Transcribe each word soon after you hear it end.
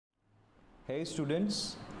Hey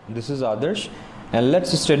students, this is Adarsh and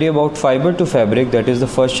let's study about fiber to fabric, that is the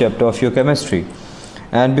first chapter of your chemistry.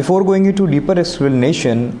 And before going into deeper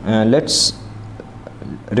explanation, let's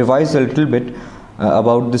revise a little bit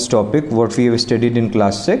about this topic, what we have studied in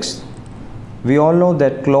class 6. We all know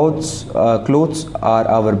that clothes are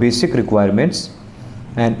our basic requirements,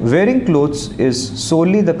 and wearing clothes is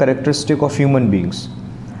solely the characteristic of human beings.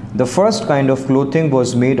 The first kind of clothing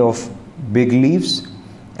was made of big leaves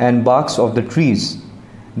and barks of the trees.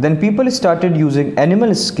 Then people started using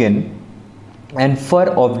animal skin and fur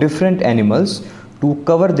of different animals to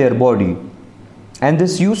cover their body, and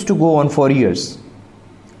this used to go on for years.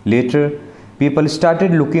 Later, people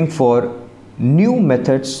started looking for new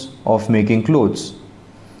methods of making clothes.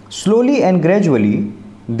 Slowly and gradually,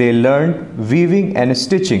 they learned weaving and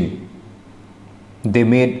stitching. They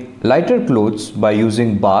made lighter clothes by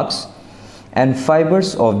using barks and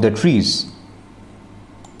fibers of the trees.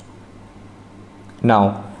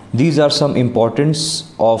 Now, these are some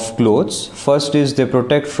importance of clothes. First is they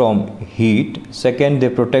protect from heat. Second, they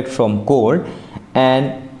protect from cold.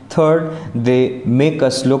 And third, they make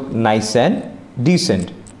us look nice and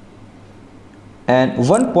decent. And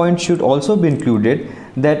one point should also be included,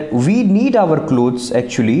 that we need our clothes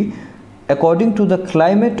actually according to the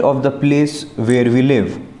climate of the place where we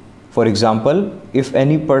live. For example, if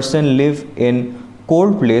any person live in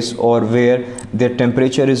cold place or where their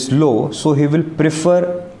temperature is low, so he will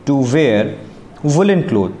prefer to wear woolen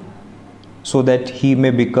cloth so that he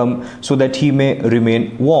may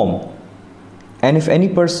remain warm. And if any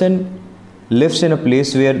person lives in a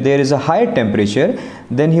place where there is a higher temperature,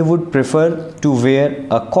 then he would prefer to wear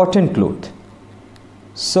a cotton cloth.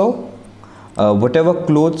 So whatever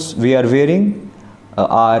clothes we are wearing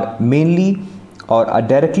are mainly or are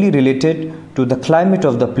directly related to the climate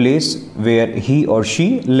of the place where he or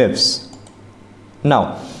she lives.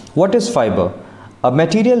 Now, what is fiber? A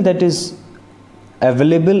material that is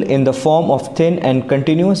available in the form of thin and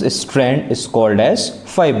continuous strand is called as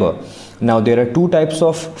fiber. Now, there are two types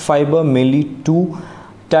of fiber, mainly two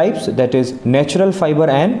types, that is natural fiber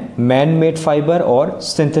and man-made fiber or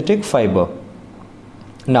synthetic fiber.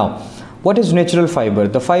 Now, what is natural fiber?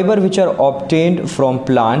 The fiber which are obtained from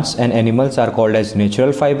plants and animals are called as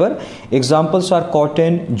natural fiber. Examples are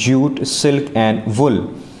cotton, jute, silk and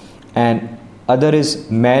wool. And other is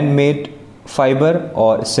man-made fiber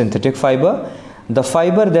or synthetic fiber. The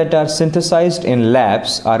fiber that are synthesized in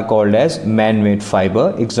labs are called as man-made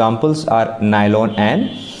fiber. Examples are nylon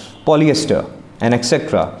and polyester and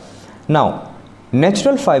etc. Now,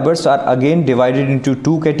 natural fibers are again divided into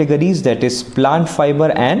two categories, that is plant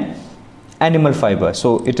fiber and animal fiber.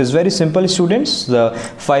 So it is very simple, students. The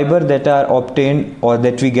fiber that are obtained or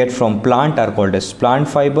that we get from plant are called as plant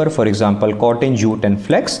fiber, for example cotton, jute and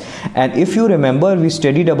flax. And if you remember, we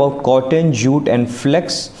studied about cotton, jute and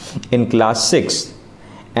flax in class 6.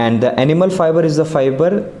 And the animal fiber is the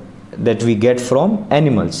fiber that we get from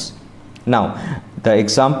animals. Now the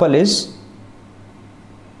example is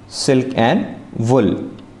silk and wool.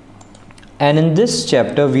 And in this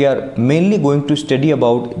chapter we are mainly going to study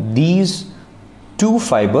about these two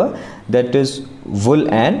fiber, that is wool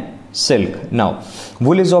and silk. Now,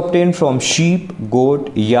 wool is obtained from sheep,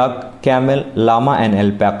 goat, yak, camel, llama and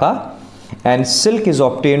alpaca, and silk is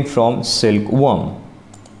obtained from silkworm.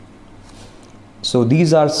 So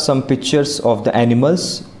these are some pictures of the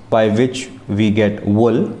animals by which we get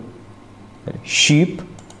wool: sheep,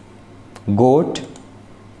 goat,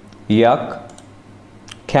 yak,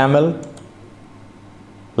 camel,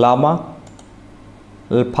 llama,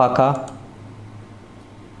 alpaca.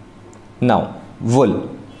 Now,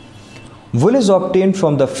 wool. Wool is obtained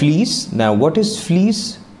from the fleece. Now, what is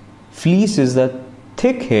fleece? Fleece is the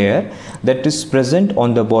thick hair that is present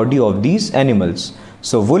on the body of these animals.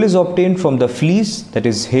 So, wool is obtained from the fleece, that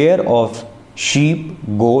is hair of sheep,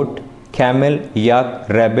 goat, camel, yak,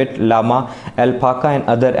 rabbit, llama, alpaca and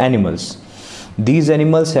other animals. These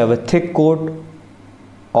animals have a thick coat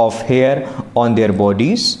of hair on their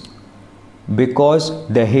bodies because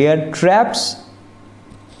the hair traps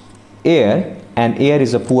air, and air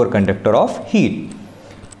is a poor conductor of heat.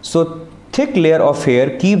 So thick layer of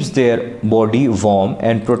hair keeps their body warm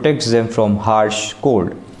and protects them from harsh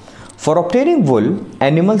cold. For obtaining wool,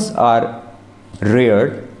 animals are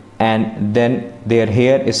reared and then their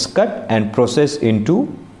hair is cut and processed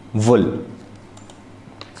into wool.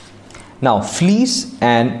 Now, fleece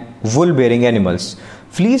and wool bearing animals.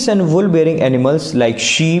 Fleece and wool bearing animals like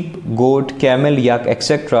sheep, goat, camel, yak,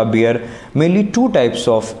 etc. bear mainly two types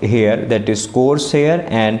of hair, that is coarse hair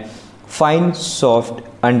and fine soft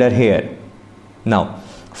under hair. Now,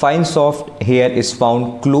 fine soft hair is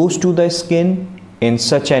found close to the skin in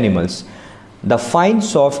such animals. The fine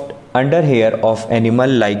soft underhair of animal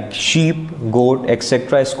like sheep, goat,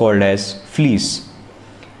 etc. is called as fleece.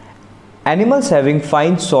 Animals having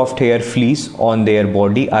fine soft hair fleece on their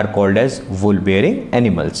body are called as wool bearing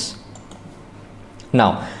animals.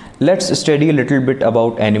 Now let's study a little bit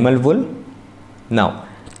about animal wool. Now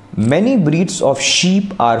many breeds of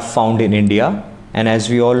sheep are found in India, and as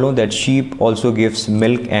we all know that sheep also gives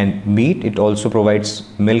milk and meat. It also provides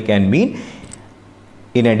milk and meat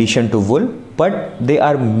in addition to wool, but they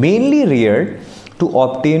are mainly reared to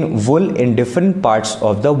obtain wool in different parts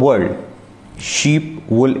of the world. Sheep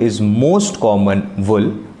wool is most common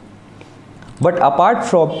wool, but apart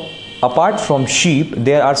from sheep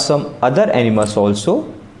there are some other animals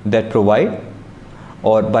also that provide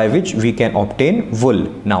or by which we can obtain wool.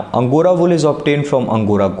 Now Angora wool is obtained from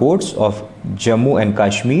Angora goats of Jammu and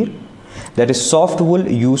Kashmir. That is soft wool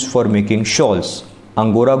used for making shawls.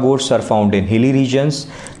 Angora goats are found in hilly regions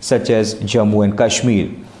such as Jammu and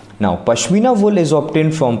Kashmir. Now Pashmina wool is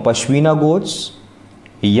obtained from Pashmina goats.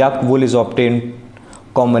 Yak wool is obtained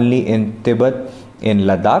commonly in Tibet in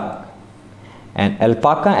Ladakh, and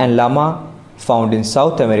alpaca and llama found in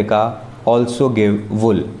South America also give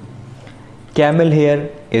wool. Camel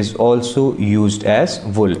hair is also used as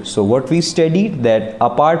wool. So what we studied, that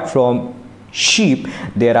apart from sheep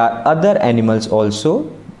there are other animals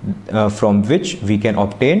also from which we can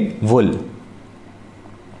obtain wool.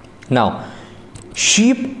 Now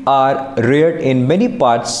sheep are reared in many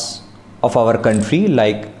parts of our country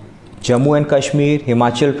like Jammu and Kashmir,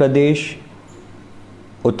 Himachal Pradesh,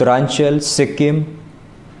 Uttaranchal, Sikkim,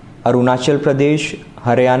 Arunachal Pradesh,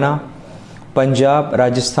 Haryana, Punjab,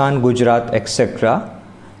 Rajasthan, Gujarat, etc.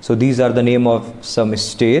 So these are the name of some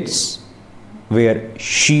states where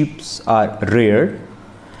sheep are reared.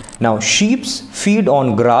 Now sheep feed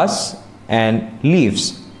on grass and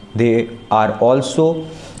leaves. They are also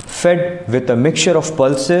fed with a mixture of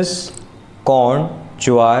pulses, corn,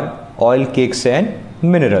 jowar, oil cakes and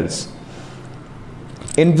minerals.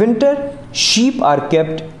 In winter, sheep are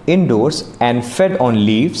kept indoors and fed on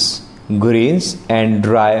leaves, grains and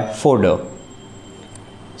dry fodder.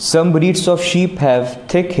 Some breeds of sheep have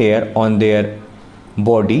thick hair on their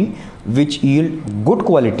body which yield good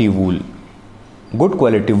quality wool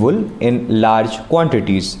in large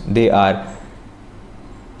quantities. They are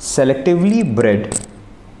selectively bred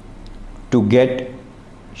to get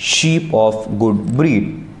sheep of good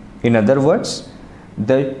breed. In other words,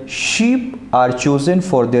 the sheep are chosen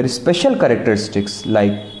for their special characteristics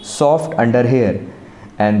like soft underhair,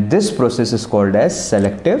 and this process is called as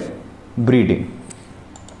selective breeding.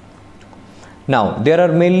 Now there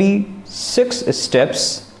are mainly 6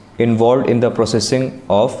 steps involved in the processing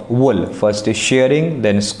of wool. First is shearing,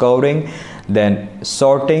 then scouring, then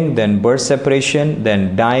sorting, then bird separation,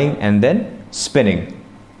 then dyeing and then spinning.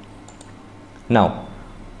 Now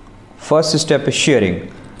first step is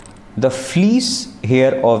shearing. The fleece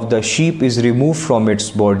hair of the sheep is removed from its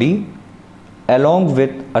body along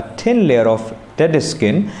with a thin layer of dead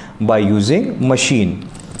skin by using machine.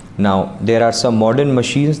 Now there are some modern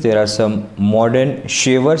machines, there are some modern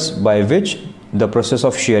shavers by which the process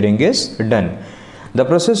of shearing is done. The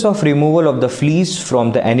process of removal of the fleece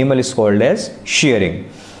from the animal is called as shearing.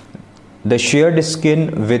 The sheared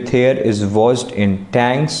skin with hair is washed in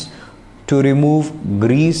tanks to remove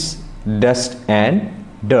grease, dust and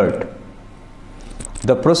dirt.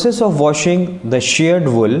 The process of washing the sheared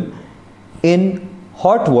wool in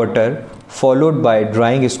hot water followed by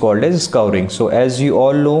drying is called as scouring. So as you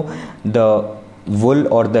all know, the wool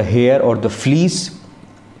or the hair or the fleece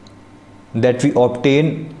that we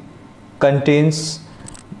obtain contains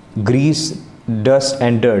grease, dust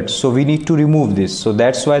and dirt. So we need to remove this. So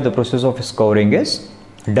that's why the process of scouring is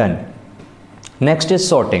done. Next is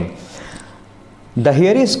sorting. The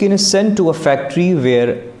hairy skin is sent to a factory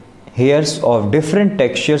where hairs of different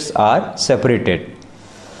textures are separated.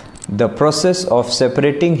 The process of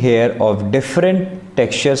separating hair of different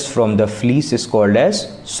textures from the fleece is called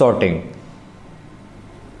as sorting.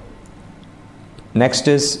 Next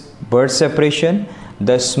is bird separation.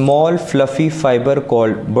 The small fluffy fiber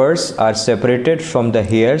called burrs are separated from the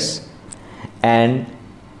hairs and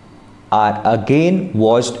are again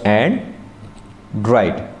washed and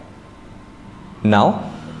dried.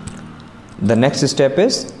 Now the next step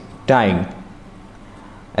is dyeing.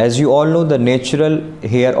 As you all know, the natural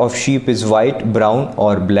hair of sheep is white, brown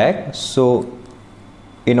or black. So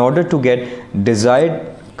in order to get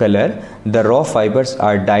desired color, the raw fibers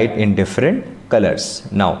are dyed in different colors.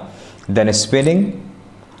 Now then spinning,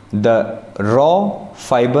 the raw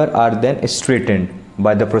fiber are then straightened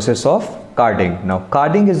by the process of carding. Now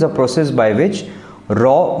carding is the process by which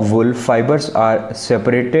raw wool fibers are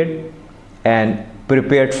separated and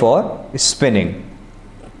prepared for spinning.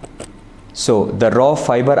 So the raw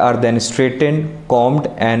fiber are then straightened, combed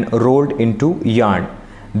and rolled into yarn.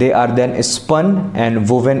 They are then spun and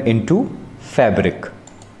woven into fabric.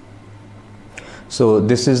 So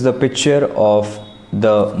this is the picture of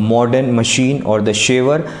the modern machine or the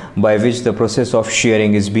shaver by which the process of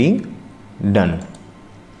shearing is being done.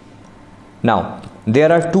 Now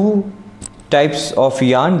there are two types of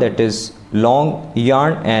yarn, that is long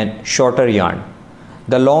yarn and shorter yarn.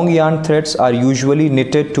 The long yarn threads are usually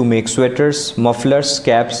knitted to make sweaters, mufflers,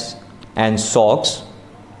 caps and socks,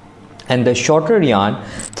 and the shorter yarn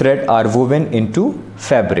thread are woven into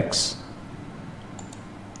fabrics.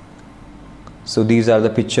 So these are the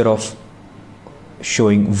picture of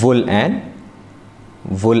showing wool and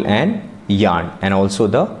yarn and also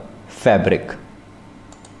the fabric.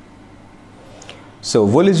 So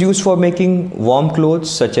wool is used for making warm clothes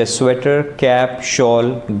such as sweater, cap,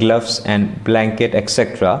 shawl, gloves and blanket,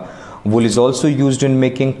 etc. Wool is also used in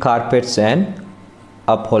making carpets and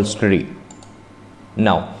upholstery.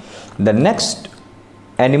 Now the next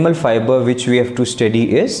animal fiber which we have to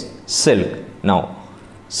study is silk. Now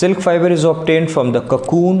silk fiber is obtained from the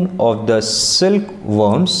cocoon of the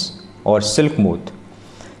silkworms or silk moth.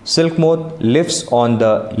 Silk moth lives on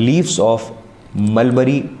the leaves of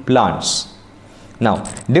mulberry plants. Now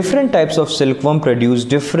different types of silkworm produce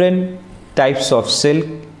different types of silk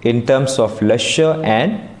in terms of luster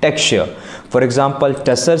and texture. For example,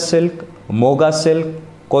 tussar silk, moga silk,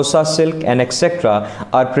 kosa silk and etc.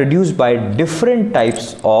 are produced by different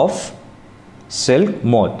types of silk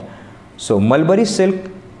moth. So mulberry silk,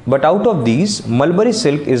 but out of these mulberry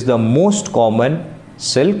silk is the most common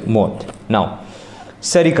silk moth. Now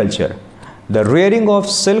sericulture, the rearing of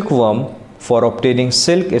silkworm for obtaining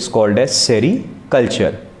silk is called as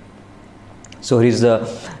sericulture. So here is the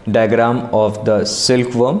diagram of the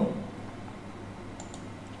silkworm.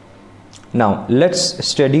 Now let's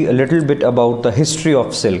study a little bit about the history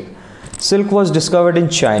of silk. Silk was discovered in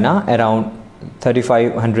China around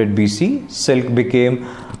 3500 BC. Silk became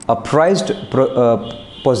a prized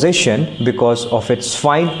possession because of its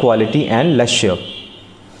fine quality and luster.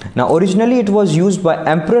 Now originally it was used by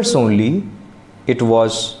emperors only. It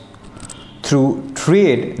was through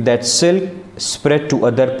trade that silk spread to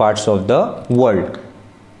other parts of the world.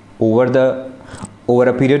 Over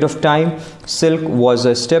a period of time, silk was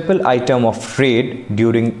a staple item of trade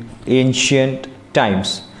during ancient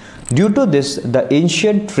times. Due to this, the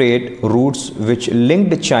ancient trade routes which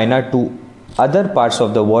linked China to other parts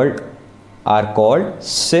of the world are called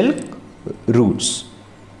silk routes.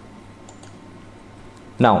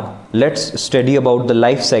 Now let's study about the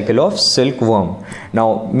life cycle of silkworm.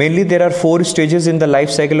 Now mainly there are 4 stages in the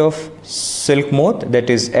life cycle of silk moth, that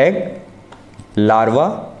is egg,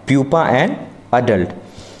 larva, pupa and adult.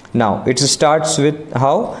 Now it starts with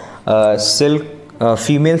how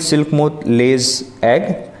female silk moth lays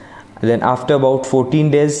egg. Then after about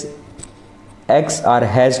 14 days eggs are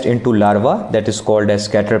hatched into larva, that is called as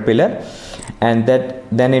caterpillar, and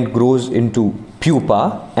then it grows into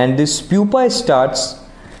pupa, and this pupa starts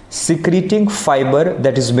secreting fiber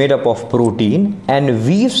that is made up of protein and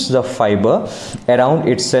weaves the fiber around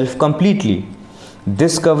itself completely.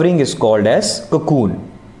 This covering is called as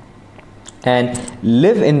cocoon and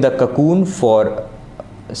live in the cocoon for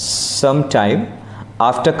some time.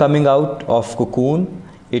 After coming out of cocoon,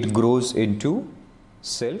 it grows into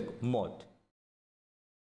silk moth.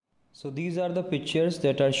 So these are the pictures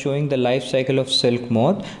that are showing the life cycle of silk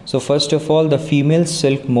moth. So first of all, the female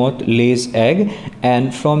silk moth lays egg,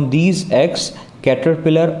 and from these eggs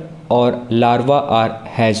caterpillar or larva are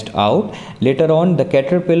hatched out. Later on, the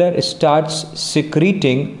caterpillar starts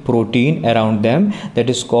secreting protein around them, that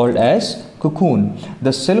is called as cocoon.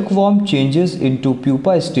 The silkworm changes into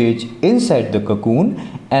pupa stage inside the cocoon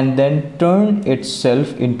and then turn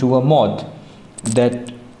itself into a moth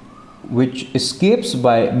which escapes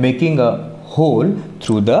by making a hole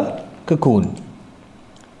through the cocoon.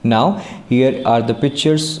 Now here are the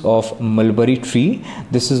pictures of mulberry tree.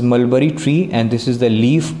 This is mulberry tree and this is the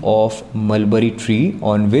leaf of mulberry tree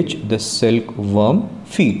on which the silkworm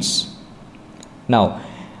feeds. Now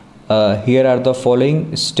here are the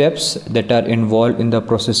following steps that are involved in the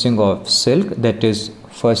processing of silk. That is,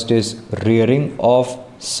 first is rearing of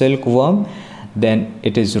silkworm, then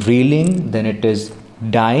it is reeling, then it is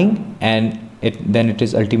dyeing, and then it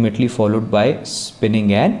is ultimately followed by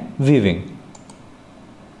spinning and weaving.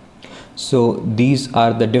 So these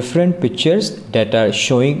are the different pictures that are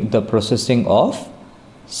showing the processing of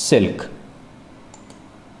silk.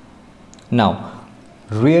 Now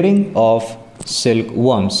rearing of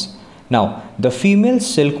silkworms. Now the female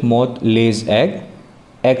silk moth lays egg,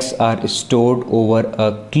 eggs are stored over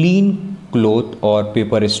a clean cloth or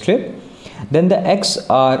paper strip. Then the eggs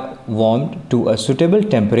are warmed to a suitable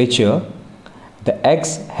temperature. The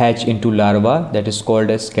eggs hatch into larvae, that is called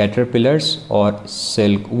as caterpillars or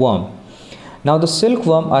silkworm. Now the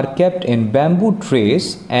silkworm are kept in bamboo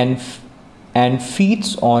trays and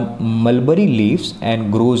feeds on mulberry leaves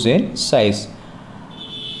and grows in size.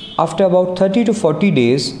 After about 30 to 40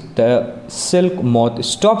 days, the silk moth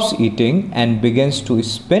stops eating and begins to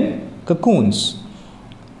spin cocoons.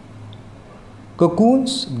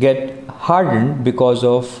 Cocoons get hardened because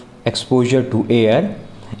of exposure to air.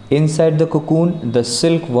 Inside the cocoon, the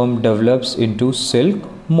silkworm develops into silk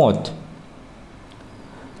moth.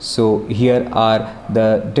 So here are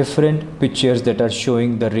the different pictures that are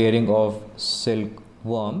showing the rearing of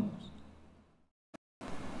silkworm.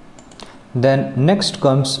 Then next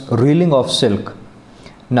comes reeling of silk.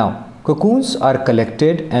 Now cocoons are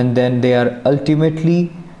collected and then they are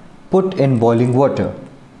ultimately put in boiling water.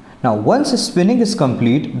 Now once spinning is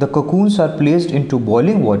complete, the cocoons are placed into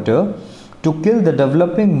boiling water to kill the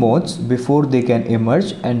developing moths before they can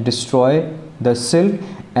emerge and destroy the silk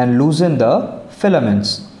and loosen the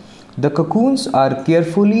filaments. The cocoons are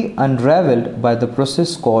carefully unraveled by the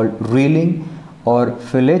process called reeling or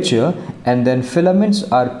filature, and then filaments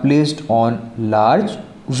are placed on large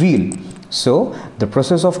wheel. So the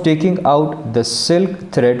process of taking out the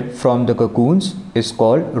silk thread from the cocoons is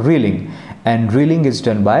called reeling, and reeling is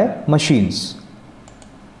done by machines.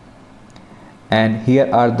 And here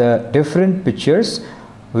are the different pictures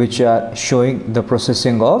which are showing the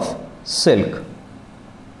processing of silk.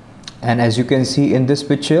 And as you can see in this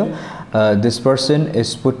picture, this person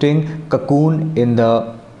is putting cocoon in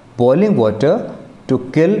the boiling water to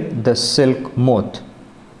kill the silk moth.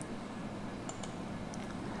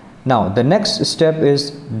 Now the next step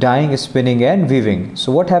is dyeing, spinning and weaving.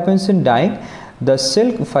 So what happens in dyeing? The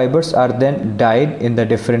silk fibers are then dyed in the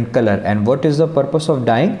different color. And what is the purpose of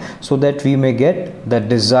dyeing? So that we may get the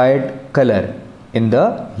desired color in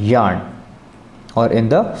the yarn or in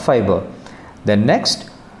the fiber. Then next,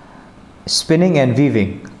 spinning and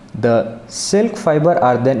weaving. The silk fiber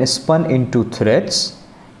are then spun into threads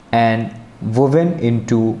and woven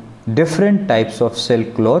into different types of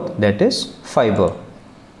silk cloth, that is fiber.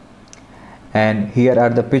 And here are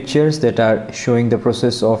the pictures that are showing the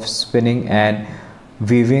process of spinning and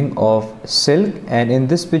weaving of silk. And in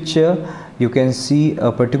this picture you can see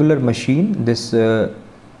a particular machine. This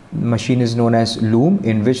machine is known as loom,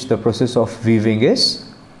 in which the process of weaving is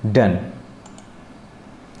done.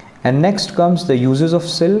 And next comes the uses of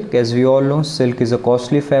silk. As we all know, silk is a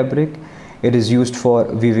costly fabric. It is used for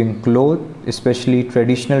weaving cloth, especially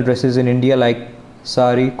traditional dresses in India like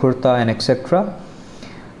sari, kurta and etc.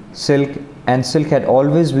 Silk had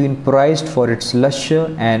always been prized for its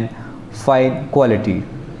luster and fine quality.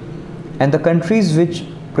 And the countries which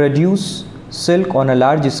produce silk on a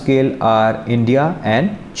large scale are India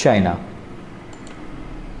and China.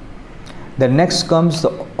 Then next comes the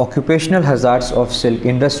occupational hazards of silk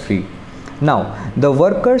industry. Now, the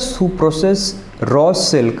workers who process raw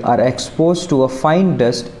silk are exposed to a fine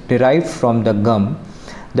dust derived from the gum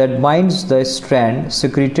that binds the strand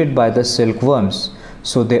secreted by the silkworms.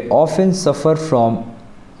 So they often suffer from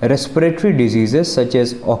respiratory diseases such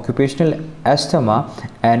as occupational asthma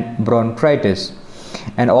and bronchitis.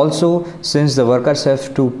 And also, since the workers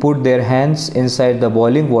have to put their hands inside the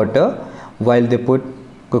boiling water while they put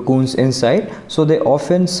cocoons inside, so they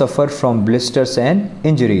often suffer from blisters and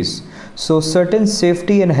injuries. So certain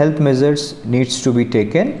safety and health measures needs to be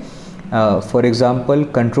taken. For example,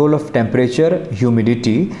 control of temperature,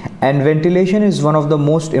 humidity and ventilation is one of the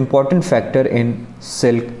most important factor in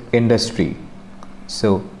silk industry.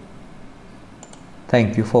 So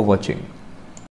thank you for watching.